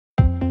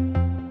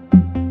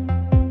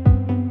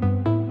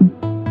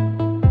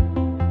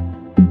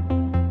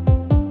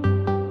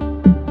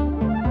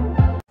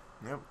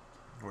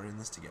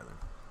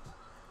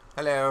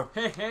Hello.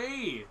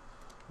 Hey!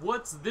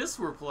 What's this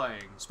we're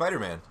playing?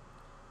 Spider-Man.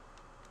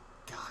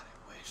 God,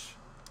 I wish.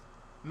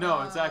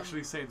 No, it's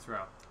actually Saints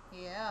Row.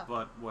 Yeah.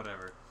 But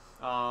whatever.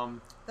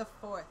 The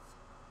 4th.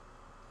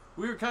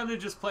 We were kind of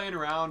just playing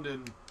around,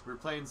 and we were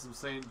playing some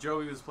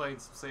Joey was playing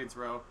some Saints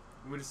Row,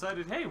 and we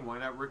decided, hey, why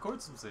not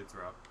record some Saints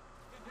Row?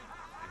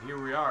 And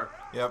here we are.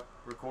 Yep.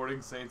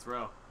 Recording Saints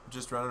Row.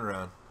 Just running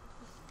around.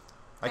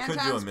 I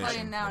Anton's could do a playing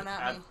mission. now,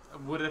 not me.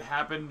 Would it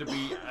happen to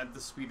be at the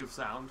speed of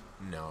sound?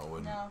 No, it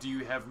wouldn't. No. Do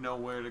you have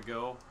nowhere to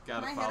go?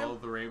 Gotta Can I hit follow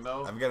him? the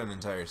rainbow? I've got an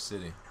entire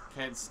city.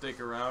 Can't stick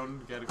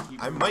around? Gotta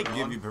keep I moving might on.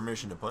 give you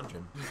permission to punch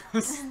him.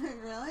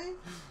 Really?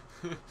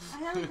 I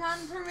haven't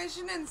gotten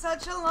permission in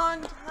such a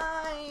long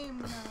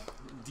time.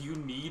 Do you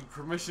need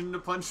permission to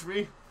punch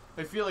me?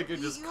 I feel like I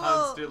just Well,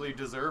 constantly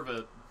deserve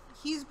it.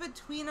 He's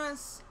between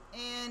us,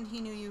 and he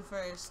knew you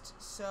first,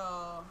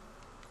 so...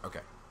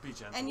 Okay. Be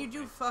gentle And you with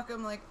do me. fuck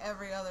him like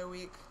every other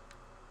week,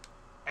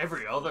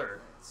 Every other.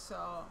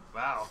 so...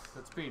 Wow,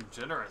 that's being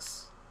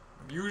generous.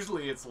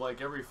 Usually it's like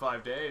every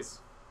 5 days.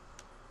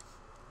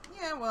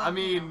 Yeah, well... I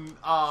mean,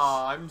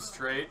 I'm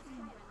straight.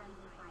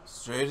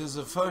 Straight as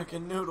a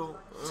fucking noodle.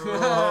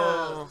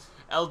 Oh.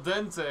 Al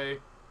dente.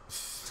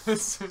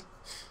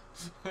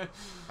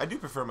 I do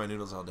prefer my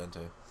noodles al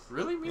dente.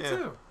 Really? Me Yeah.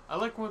 too. I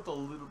like one with a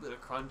little bit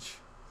of crunch.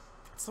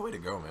 It's the way to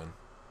go, man.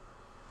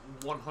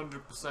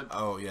 100%.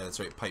 Oh, yeah, that's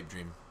right. Pipe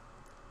dream.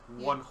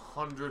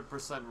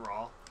 100%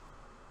 raw.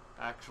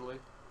 Actually.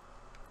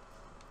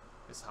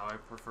 Is how I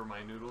prefer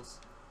my noodles.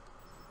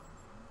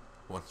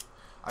 One.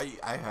 I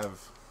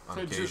have, on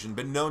Could you- occasion,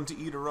 been known to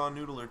eat a raw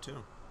noodle or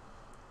two.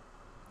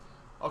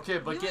 Okay,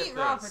 but you get eat this.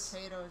 raw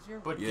potatoes, you're...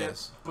 But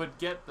Yes.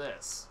 get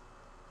this.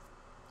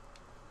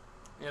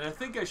 And I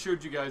think I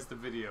showed you guys the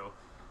video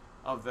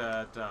of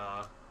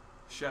that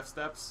chef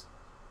steps.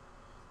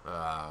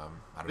 I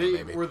don't know,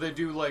 maybe. Where they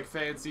do like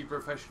fancy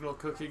professional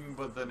cooking,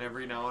 but then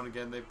every now and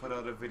again they put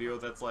out a video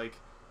that's like,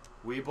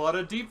 we bought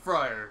a deep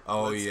fryer.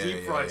 Oh, Let's yeah,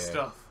 deep fry yeah.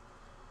 stuff.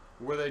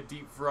 Where they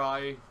deep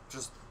fry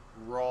just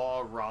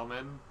raw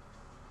ramen,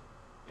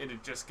 and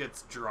it just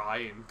gets dry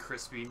and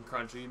crispy and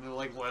crunchy, and they're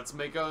like, let's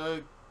make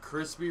a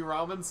crispy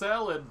ramen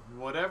salad.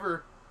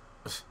 Whatever.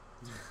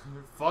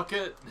 Fuck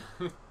it.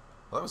 Well,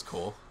 that was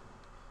cool.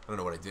 I don't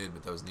know what I did,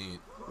 but that was neat.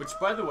 Which,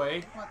 by the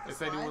way, What, the if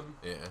slide? anyone...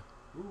 Yeah.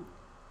 Ooh.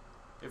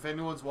 If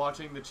anyone's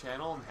watching the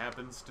channel and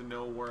happens to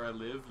know where I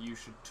live, you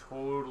should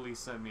totally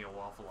send me a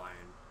waffle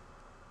iron.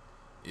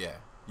 Yeah.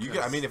 You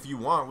can, I mean, if you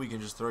want, we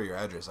can just throw your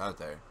address out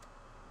there.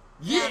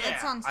 Yeah, that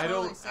sounds I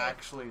totally don't sick.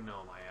 actually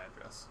know my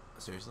address.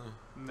 Seriously?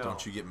 No.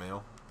 Don't you get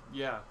mail?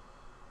 Yeah.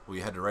 Well,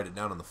 you had to write it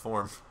down on the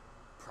form.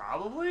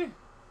 Probably?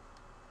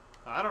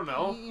 I don't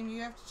know.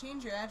 You have to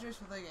change your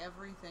address with like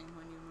everything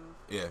when you move.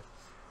 Yeah.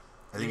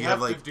 I You think you have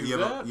have to like do you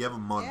that? have a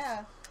month.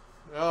 Yeah.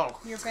 Oh.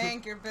 Your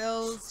bank, your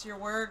bills, your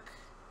work,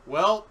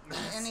 Well.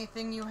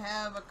 anything you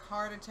have a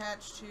card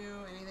attached to,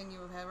 anything you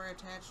have ever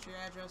attached your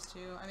address to.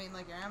 I mean,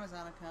 like your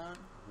Amazon account.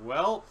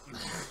 Well.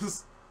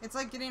 It's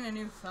like getting a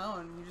new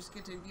phone. You just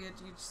you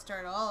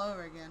start all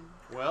over again.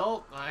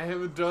 Well, I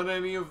haven't done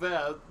any of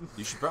that.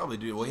 You should probably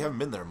do. Well, you haven't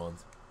been there a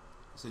month.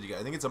 So you got,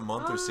 I think it's a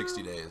month or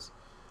 60 days.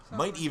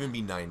 Might even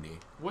be 90.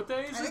 What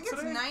day is I think it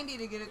it's today? 90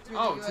 to get it through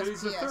Oh, the USPS.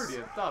 today's the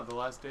 30th. Oh, the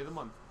last day of the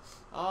month.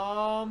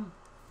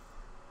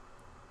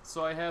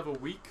 So I have a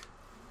week.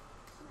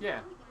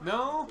 Yeah.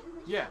 No?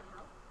 Yeah.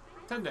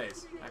 10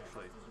 days,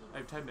 actually. I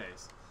have 10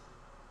 days.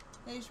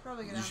 Yeah, you should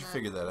probably get You on should that.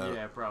 figure that out.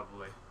 Yeah,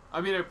 probably. I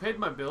mean, I paid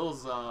my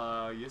bills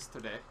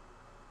yesterday.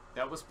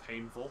 That was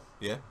painful.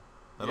 Yeah.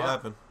 That'll Yeah.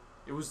 happen.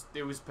 It was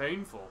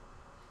painful.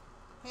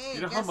 Hey,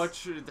 You know how guess-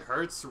 much it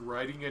hurts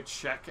writing a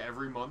check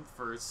every month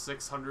for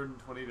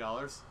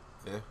 $620?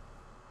 Yeah. It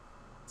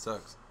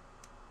sucks.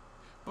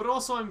 But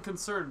also I'm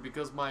concerned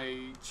because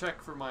my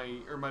check for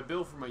my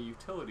bill for my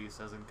utilities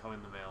hasn't come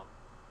in the mail.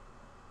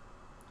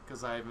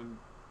 Because I haven't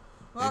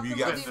Welcome you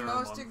got- to the Been there a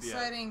most month, yeah.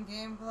 exciting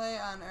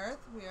gameplay on Earth.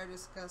 We are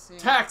discussing...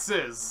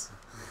 taxes.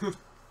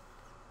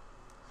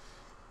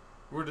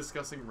 We're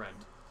discussing rent.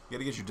 You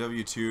gotta get your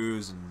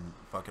W-2s and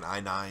fucking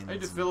I-9s. I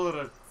had to fill out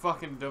a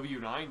fucking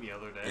W-9 the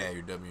other day. Yeah,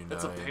 your W-9s.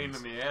 That's a pain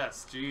in the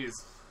ass,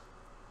 jeez.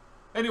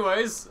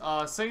 Anyways,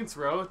 Saints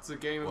Row, it's a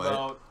game What?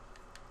 about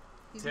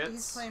He's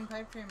tits. playing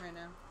Pipe Dream right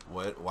now.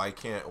 What? Why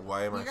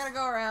am I... You gotta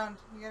go around.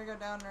 You gotta go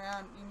down and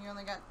around. And you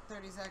only got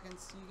 30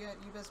 seconds. You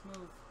best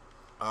move.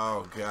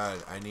 Oh,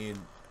 God. I need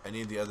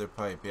the other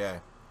pipe, yeah.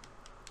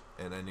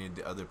 And I need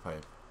the other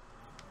pipe.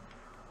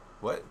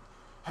 What?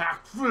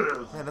 hack.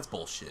 Man, that's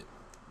bullshit.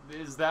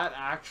 Is that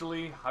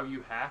actually how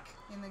you hack?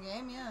 In the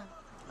game, yeah.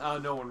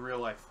 No, in real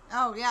life.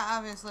 Oh, yeah,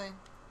 obviously.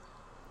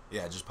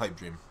 Yeah, just pipe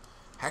dream.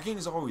 Hacking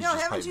is always No,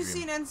 just haven't pipe you dream.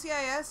 seen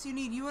NCIS? You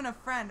need you and a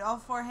friend, all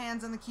 4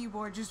 hands on the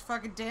keyboard, just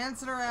fucking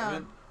dancing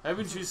around.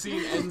 Haven't you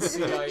seen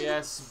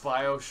NCIS,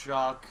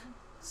 Bioshock,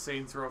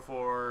 Saints Row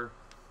 4,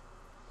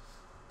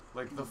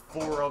 like the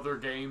 4 other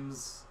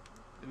games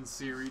in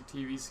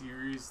TV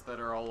series that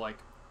are all like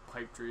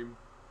pipe dream?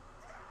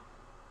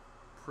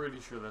 Pretty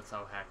sure that's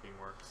how hacking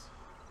works.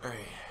 Alright.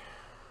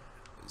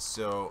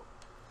 So...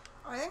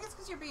 Oh, I think it's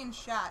because you're being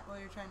shot while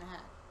you're trying to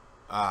hack.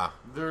 Ah.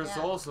 There's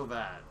Yeah. also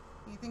that.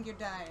 You think you're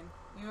dying.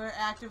 You are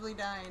actively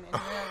dying,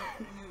 and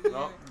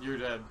You're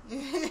dead.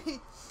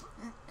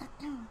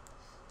 you're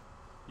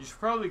You should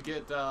probably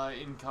get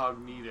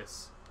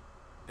Incognitus.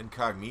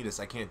 Incognitus.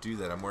 I can't do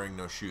that. I'm wearing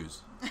no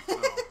shoes.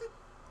 Oh.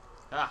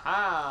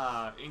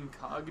 Haha!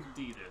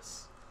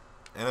 Incognitus.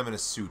 And I'm in a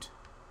suit.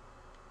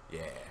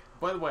 Yeah.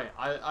 By the way,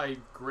 I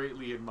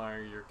greatly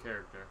admire your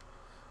character.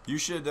 You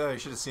should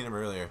have seen him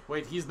earlier.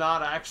 Wait, he's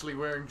not actually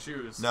wearing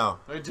shoes. No.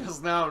 I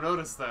just now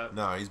noticed that.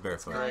 No, he's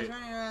barefoot. Right. He's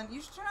running around.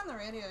 You should turn on the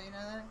radio. You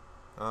know that?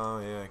 Oh,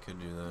 yeah, I could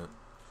do that.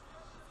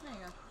 There you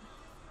go.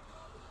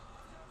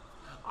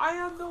 I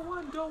am the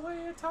one, don't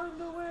wear a time,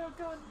 don't wear a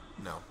gun.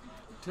 No.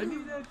 To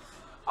need it,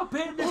 up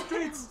in the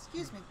streets.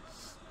 Excuse me.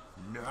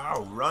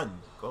 No, run.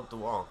 Go up the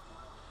wall.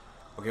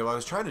 Okay, well, I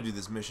was trying to do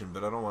this mission,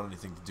 but I don't want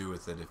anything to do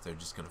with it if they're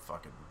just gonna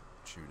fucking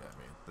shoot at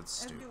me. That's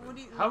stupid.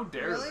 How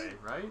dare really? they,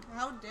 right?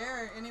 How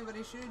dare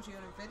anybody shoot you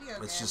in a video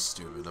game? It's just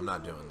stupid. I'm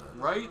not doing that.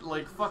 Right?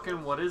 Like,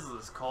 fucking, what is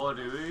this, Call of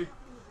Duty?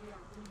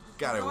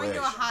 God, I Going wish.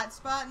 to a hot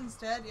spot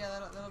instead? Yeah,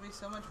 that'll be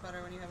so much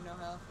better when you have no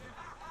health.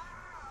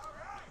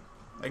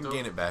 I can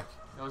gain it back.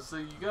 Oh, so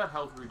you got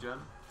health regen.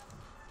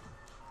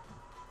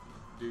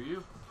 Do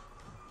you?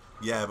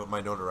 Yeah, but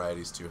my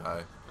notoriety's too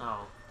high.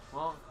 Oh,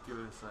 well, give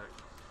it a sec.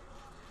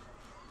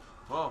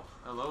 Whoa,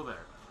 hello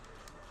there.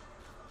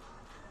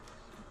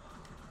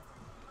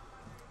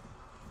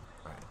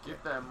 Alright.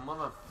 Get that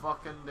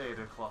motherfucking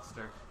data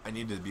cluster. I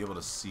need to be able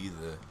to see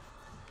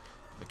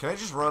the... Can I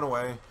just run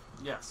away?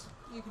 Yes.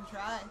 You can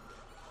try.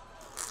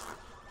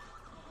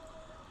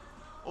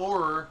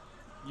 Or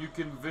you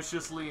can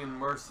viciously and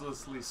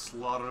mercilessly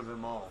slaughter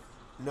them all.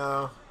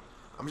 No.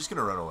 I'm just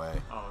gonna run away.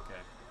 Oh, okay.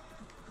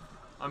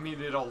 I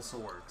mean, it also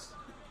works.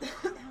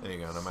 There you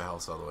go. Now my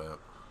health's all the way up.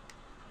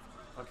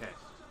 Okay.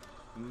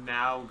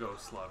 Now go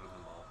slaughter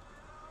them all.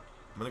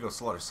 I'm gonna go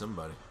slaughter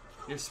somebody.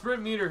 Your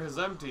sprint meter has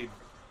emptied.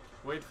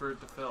 Wait for it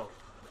to fill.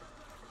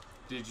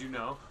 Did you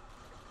know?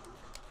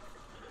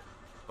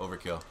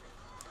 Overkill.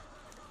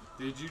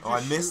 Did you just Oh,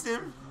 I missed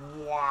him?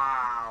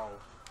 Wow.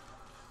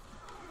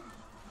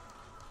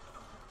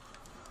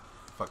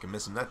 Fucking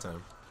missed him that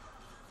time.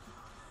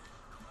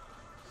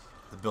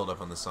 The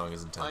build-up on this song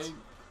is intense.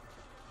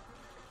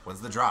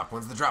 When's the drop?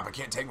 When's the drop? I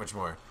can't take much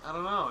more. I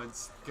don't know.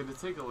 It's gonna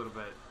take a little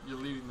bit. You're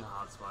leaving the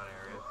hotspot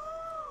area.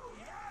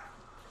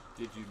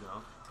 Did you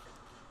know?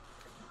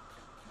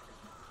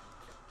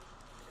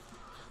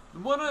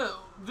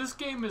 This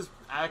game is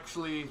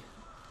actually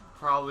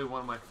probably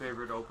one of my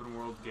favorite open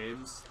world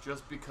games,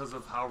 just because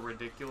of how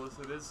ridiculous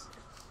it is.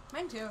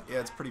 Mine too. Yeah,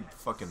 it's pretty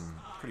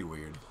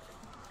weird.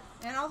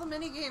 And all the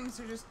mini games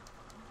are just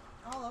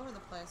all over the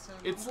place. So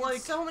It's you get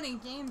like- so many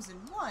games in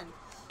one.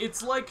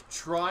 It's like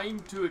trying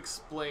to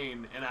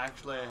explain, and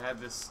actually I had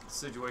this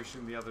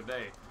situation the other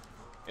day.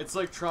 It's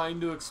like trying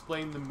to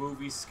explain the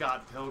movie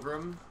Scott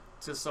Pilgrim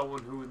to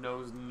someone who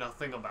knows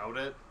nothing about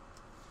it.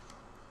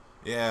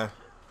 Yeah.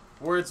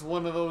 Where it's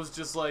one of those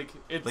just like,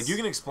 it's... Like, you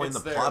can explain it's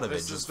the there, plot of it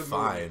this is just the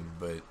fine,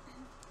 movie.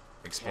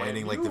 but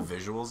explaining, like, the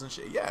visuals and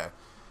shit, yeah.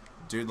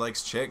 Dude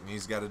likes chick, and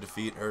he's got to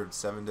defeat her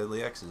 7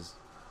 deadly exes.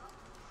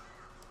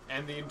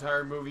 And the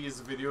entire movie is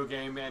a video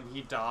game, and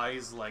he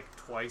dies, like,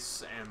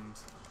 twice, and...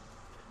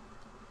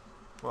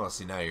 Well,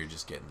 see, now you're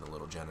just getting a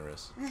little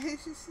generous.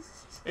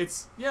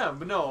 It's... Yeah,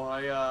 but no,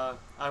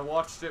 I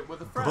watched it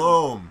with a friend.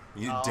 Boom!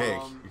 You dick.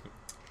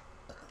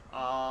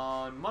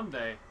 On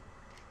Monday.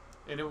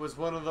 And it was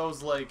one of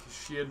those, like,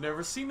 she had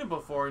never seen it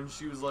before, and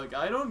she was like,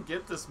 I don't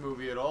get this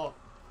movie at all.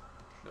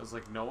 And I was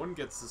like, no one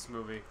gets this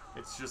movie.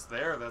 It's just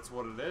there, that's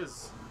what it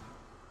is.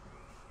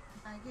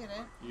 I get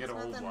it. You gotta It's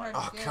not hold that Y. hard to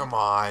Oh, get. come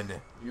on.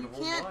 You You gotta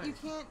hold Y.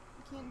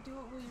 can't do it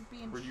while you're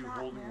being Were you shot,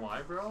 holding man.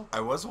 Y, bro? I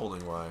was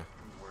holding Y.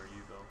 Were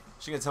you, though?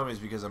 She's gonna tell me it's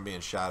because I'm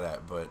being shot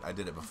at, but I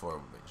did it before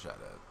I'm being shot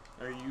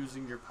at. Are you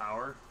using your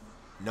power?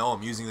 No,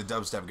 I'm using the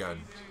dubstep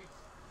gun.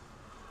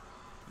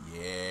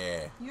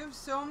 Yeah. You have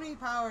so many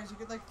powers. You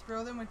could like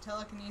throw them with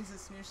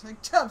telekinesis, and you're just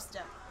like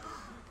dubstep.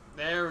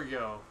 There we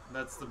go.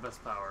 That's the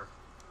best power.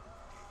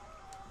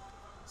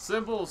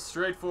 Simple,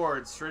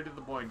 straightforward, straight to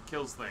the point,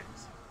 kills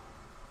things.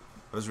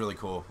 It was really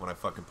cool when I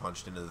fucking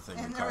punched into the thing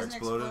and And the there car was an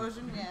exploded.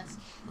 explosion. Yes.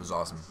 It was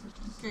awesome.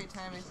 Great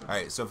timing.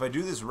 Alright, so if I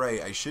do this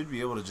right, I should be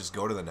able to just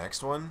go to the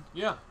next one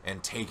Yeah,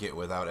 and take it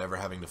without ever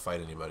having to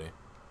fight anybody.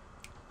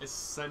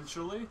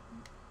 essentially.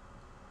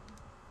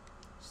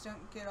 Just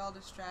don't get all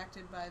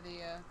distracted by the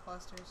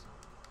clusters.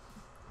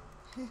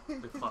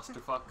 The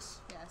clusterfucks.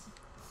 Yes.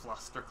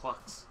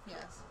 Flusterclucks.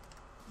 Yes.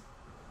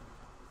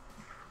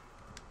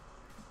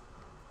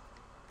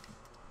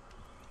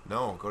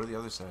 No, go to the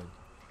other side.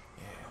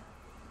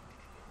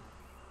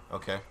 Yeah.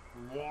 Okay.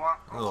 What?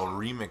 A little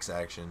remix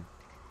action.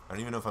 I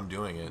don't even know if I'm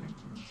doing it.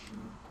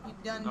 You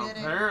done did it.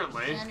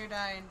 Apparently. And you're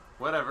dying.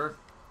 Whatever.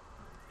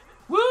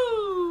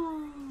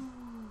 Woo!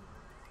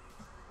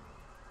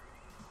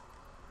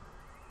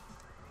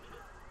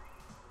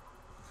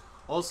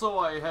 Also,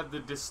 I had the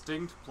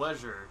distinct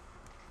pleasure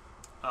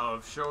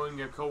of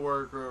showing a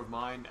coworker of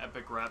mine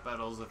epic rap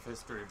battles of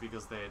history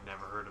because they had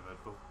never heard of it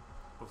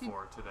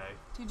before today.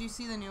 Did you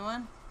see the new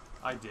one?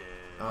 I did.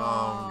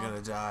 Oh, I'm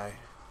gonna die.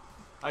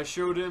 I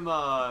showed him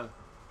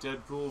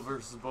Deadpool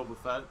versus Boba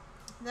Fett.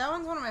 That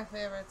one's one of my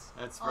favorites.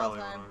 That's all probably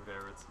time. one of my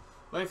favorites.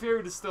 My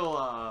favorite is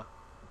still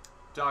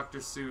Dr.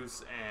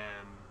 Seuss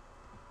and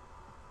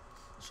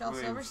Shel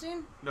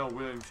Silverstein?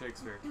 William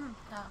Shakespeare.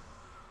 Oh.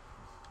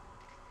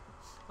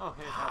 Oh,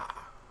 hey,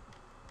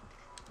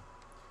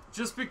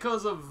 just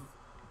because of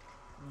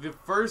the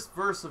first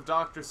verse of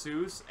Dr.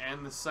 Seuss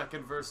and the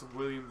second verse of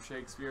William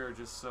Shakespeare are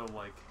just so,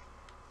 like,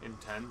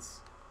 intense.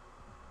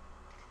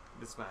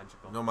 It's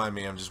magical. Don't mind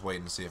me, I'm just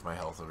waiting to see if my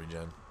health will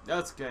regen.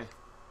 That's okay.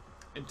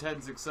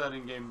 Intense,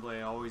 exciting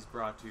gameplay always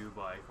brought to you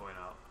by Coin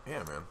Out.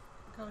 Yeah, man.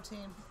 Go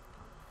team.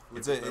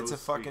 It's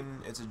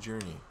a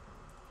journey.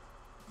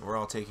 We're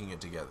all taking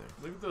it together.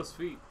 Look at those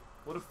feet.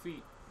 What a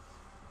feat.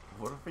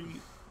 What if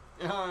you...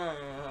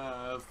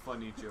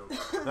 Funny joke.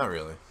 Not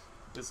really.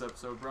 This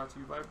episode brought to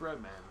you by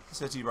Breadman.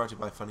 This episode brought to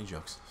you by funny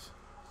jokes.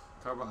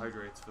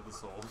 Carbohydrates for the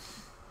soul.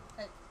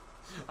 Hey.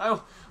 I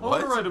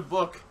want to write a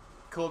book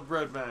called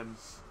Breadman.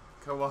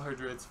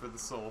 Carbohydrates for the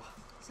soul.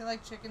 So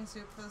like chicken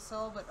soup for the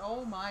soul, but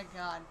oh my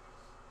god,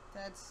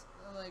 that's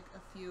like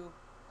a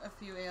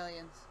few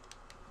aliens,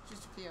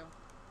 just a few.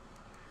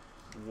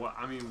 What?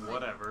 I mean, Like,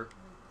 whatever.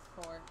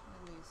 4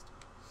 at least.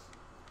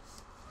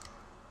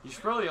 You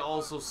should probably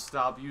also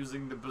stop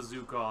using the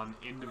bazooka on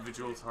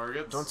individual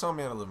targets. Don't tell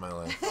me how to live my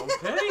life.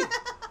 Okay.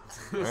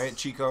 Alright,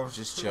 Chico,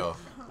 just chill.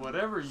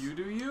 Whatever, you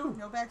do you.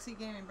 No backseat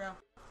gaming, bro.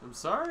 I'm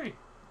sorry.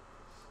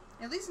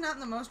 At least not in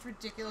the most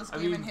ridiculous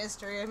game in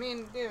history. I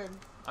mean, dude.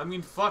 I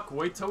mean, fuck,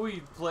 wait till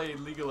we play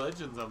League of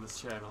Legends on this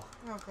channel.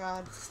 Oh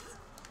god.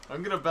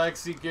 I'm gonna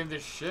backseat game the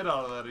shit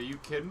out of that, are you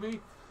kidding me?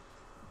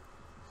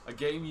 A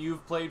game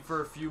you've played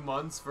for a few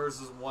months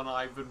versus one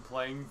I've been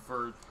playing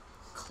for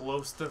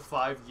close to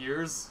 5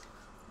 years.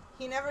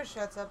 He never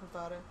shuts up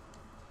about it.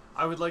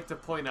 I would like to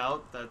point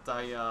out that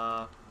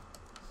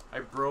I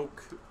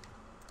broke,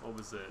 what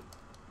was it,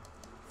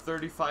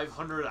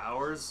 3,500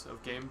 hours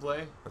of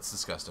gameplay That's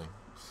disgusting.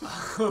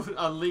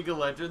 on League of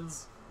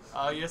Legends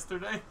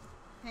yesterday.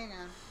 Hang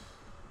on.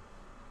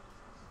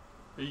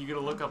 Are you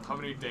gonna look up how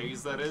many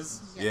days that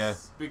is?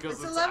 Yes.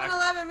 Because It's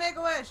 11/11. Make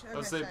a wish. Okay,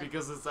 I'll say sorry.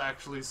 because it's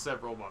actually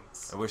several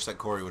months. I wish that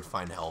Corey would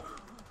find help.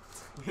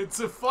 It's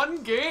a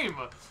fun game.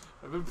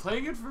 I've been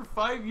playing it for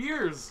 5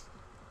 years.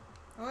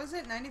 What was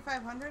it?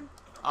 9,500?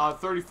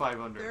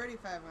 3,500.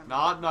 3,500.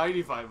 Not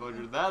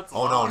 9,500. That's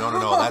Oh, no, no, no,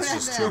 no. That's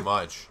just too No.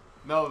 much.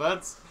 No,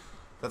 that's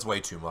That's way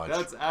too much.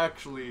 that's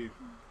actually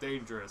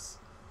dangerous.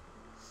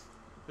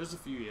 There's a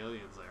few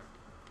aliens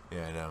there.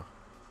 Yeah, I know.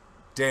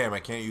 Damn, I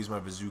can't use my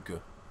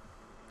bazooka.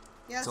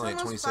 Yeah, it's only at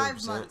almost 5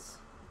 27%. months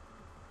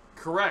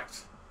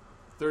Correct.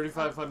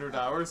 3,500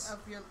 hours.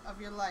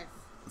 of your life.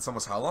 It's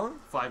almost how long?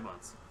 5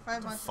 months. 5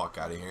 Get the months. fuck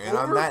out of here. And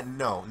on that,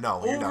 no,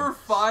 you're Over done.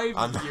 5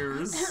 On-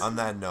 years. On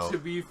that note, To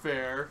be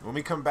fair, when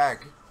we come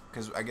back,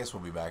 because I guess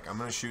we'll be back, I'm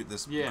going to shoot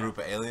this Yeah. group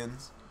of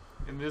aliens,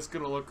 and this is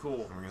gonna look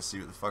cool. and we're going to see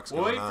what the fuck's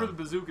We'll going wait on. for the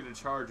bazooka to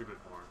charge a bit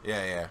more.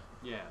 Yeah, yeah.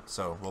 Yeah.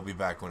 So, we'll be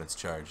back when it's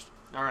charged.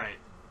 All right.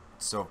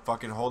 So,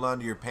 fucking hold on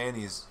to your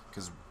panties,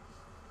 because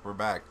we're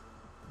back.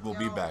 We'll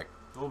be Yo. back.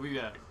 We'll be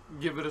back.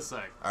 Give it a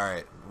sec.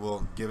 Alright,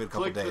 we'll give it a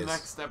couple Click days. the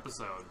next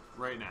episode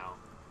right now,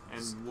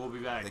 and we'll be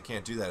back. They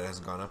can't do that, it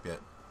hasn't gone up yet.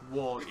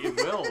 Well, it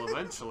will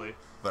eventually.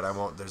 But I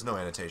won't, there's no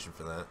annotation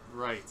for that.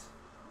 Right.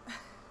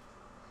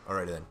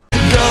 Alright then.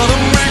 Gotta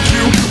make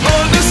you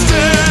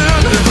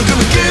understand. Never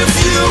gonna give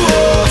you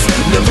up.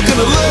 Never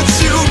gonna let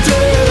you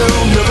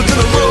down. Never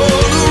gonna roll